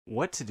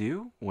What to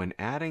do when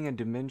adding a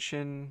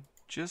dimension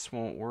just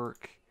won't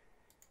work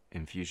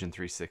in Fusion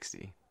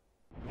 360.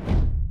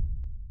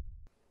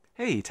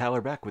 Hey,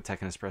 Tyler Beck with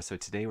Tech and Espresso.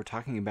 Today we're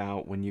talking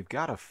about when you've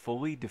got a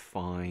fully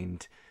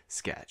defined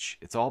sketch.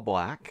 It's all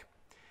black,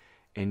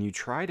 and you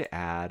try to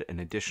add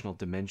an additional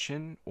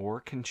dimension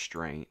or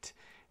constraint.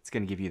 It's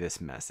going to give you this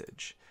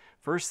message.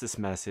 First, this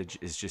message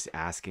is just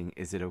asking,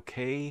 is it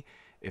okay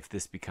if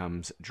this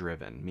becomes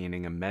driven,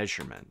 meaning a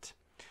measurement?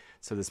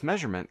 So this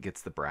measurement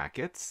gets the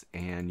brackets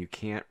and you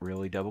can't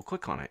really double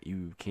click on it.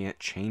 You can't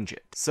change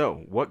it.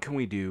 So what can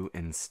we do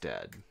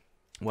instead?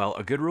 Well,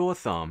 a good rule of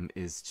thumb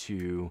is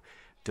to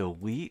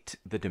delete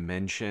the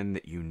dimension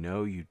that you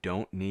know you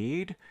don't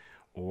need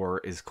or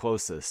is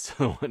closest to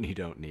the one you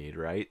don't need,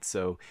 right?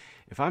 So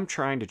if I'm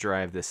trying to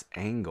drive this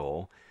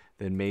angle,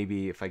 then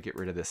maybe if I get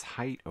rid of this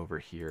height over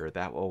here,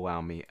 that will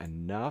allow me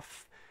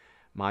enough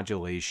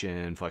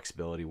modulation,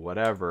 flexibility,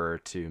 whatever,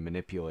 to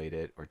manipulate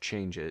it or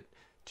change it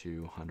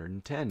to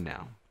 110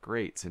 now.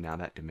 Great, so now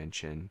that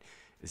dimension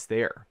is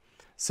there.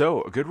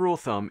 So a good rule of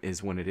thumb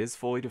is when it is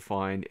fully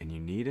defined and you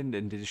need an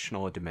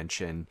additional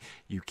dimension,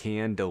 you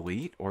can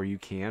delete or you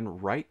can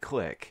right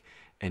click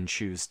and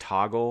choose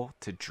toggle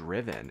to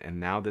driven. And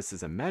now this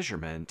is a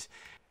measurement.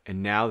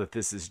 And now that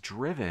this is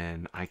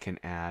driven, I can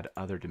add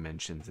other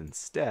dimensions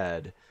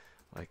instead,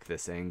 like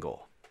this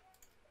angle.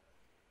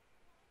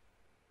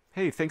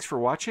 Hey, thanks for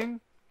watching.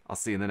 I'll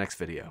see you in the next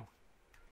video.